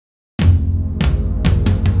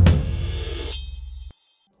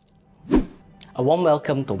A warm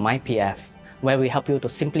welcome to MyPF, where we help you to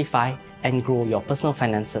simplify and grow your personal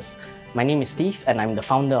finances. My name is Steve and I'm the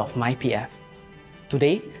founder of MyPF.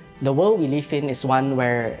 Today, the world we live in is one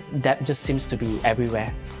where debt just seems to be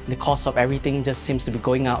everywhere. The cost of everything just seems to be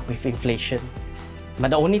going up with inflation. But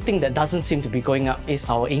the only thing that doesn't seem to be going up is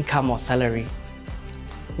our income or salary.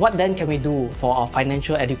 What then can we do for our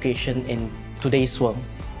financial education in today's world?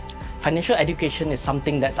 Financial education is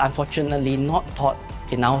something that's unfortunately not taught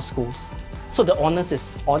in our schools. So the onus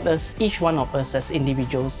is on us, each one of us as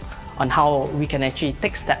individuals, on how we can actually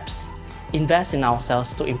take steps, invest in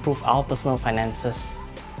ourselves to improve our personal finances.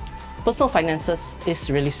 Personal finances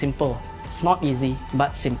is really simple. It's not easy,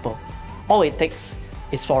 but simple. All it takes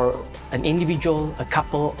is for an individual, a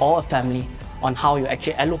couple, or a family on how you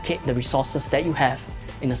actually allocate the resources that you have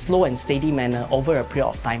in a slow and steady manner over a period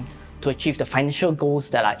of time to achieve the financial goals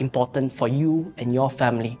that are important for you and your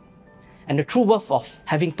family. And the true worth of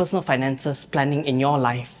having personal finances planning in your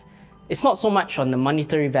life is not so much on the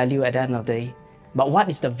monetary value at the end of the day, but what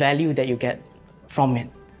is the value that you get from it?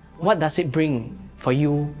 What does it bring for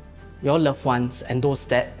you, your loved ones, and those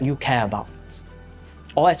that you care about?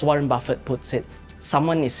 Or as Warren Buffett puts it,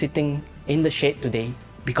 someone is sitting in the shade today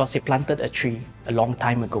because he planted a tree a long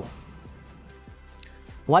time ago.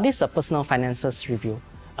 What is a personal finances review?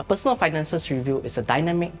 A personal finances review is a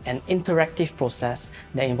dynamic and interactive process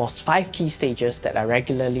that involves 5 key stages that are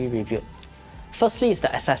regularly reviewed. Firstly is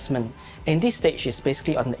the assessment. In this stage is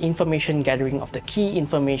basically on the information gathering of the key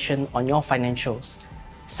information on your financials.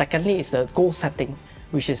 Secondly is the goal setting,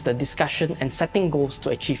 which is the discussion and setting goals to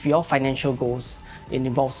achieve your financial goals. It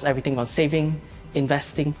involves everything on saving,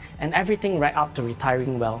 investing, and everything right up to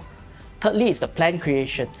retiring well. Thirdly is the plan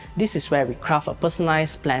creation. This is where we craft a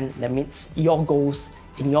personalized plan that meets your goals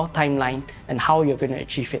in your timeline and how you're going to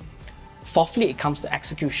achieve it. Fourthly, it comes to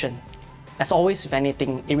execution. As always with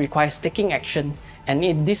anything, it requires taking action,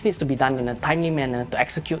 and this needs to be done in a timely manner to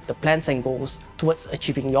execute the plans and goals towards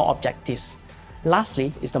achieving your objectives.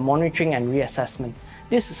 Lastly is the monitoring and reassessment.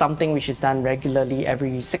 This is something which is done regularly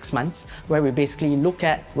every 6 months, where we basically look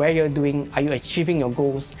at where you're doing, are you achieving your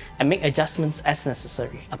goals, and make adjustments as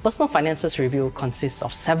necessary. A personal finances review consists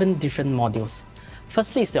of 7 different modules.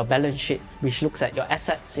 Firstly is your balance sheet, which looks at your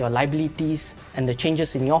assets, your liabilities, and the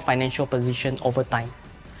changes in your financial position over time.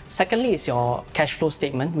 Secondly is your cash flow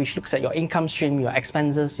statement, which looks at your income stream, your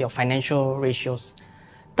expenses, your financial ratios.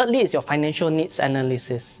 Thirdly is your financial needs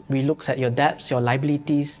analysis, which looks at your debts, your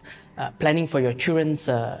liabilities, planning for your children's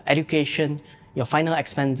education, your final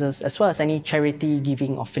expenses, as well as any charity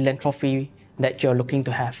giving or philanthropy that you're looking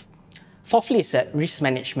to have. Fourthly is at risk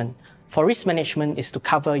management. For risk management is to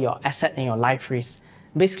cover your asset and your life risk.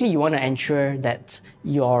 Basically, you want to ensure that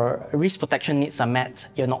your risk protection needs are met.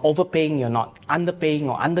 You're not overpaying, you're not underpaying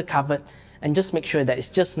or undercovered, and just make sure that it's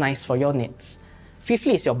just nice for your needs.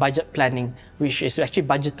 Fifthly is your budget planning, which is actually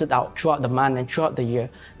budgeted out throughout the month and throughout the year.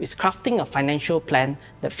 It's crafting a financial plan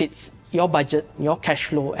that fits your budget, your cash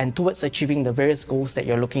flow, and towards achieving the various goals that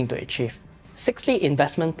you're looking to achieve. Sixthly,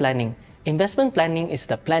 investment planning. Investment planning is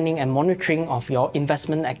the planning and monitoring of your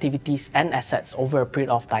investment activities and assets over a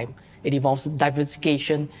period of time. It involves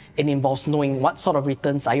diversification, it involves knowing what sort of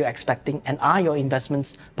returns are you expecting and are your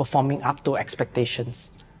investments performing up to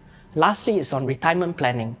expectations. Lastly is on retirement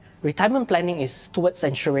planning. Retirement planning is towards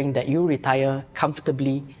ensuring that you retire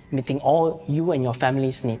comfortably, meeting all you and your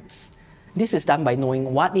family's needs. This is done by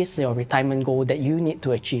knowing what is your retirement goal that you need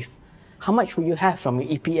to achieve. How much will you have from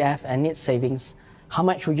your EPF and need savings? How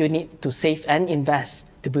much will you need to save and invest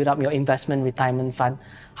to build up your investment retirement fund?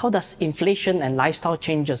 How does inflation and lifestyle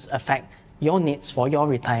changes affect your needs for your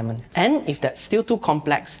retirement? And if that's still too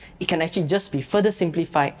complex, it can actually just be further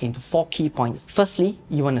simplified into 4 key points. Firstly,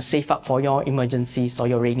 you want to save up for your emergencies or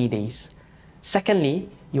your rainy days. Secondly,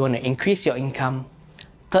 you want to increase your income.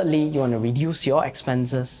 Thirdly, you want to reduce your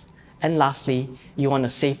expenses. And lastly, you want to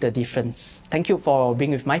save the difference. Thank you for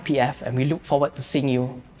being with MyPF, and we look forward to seeing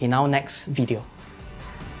you in our next video.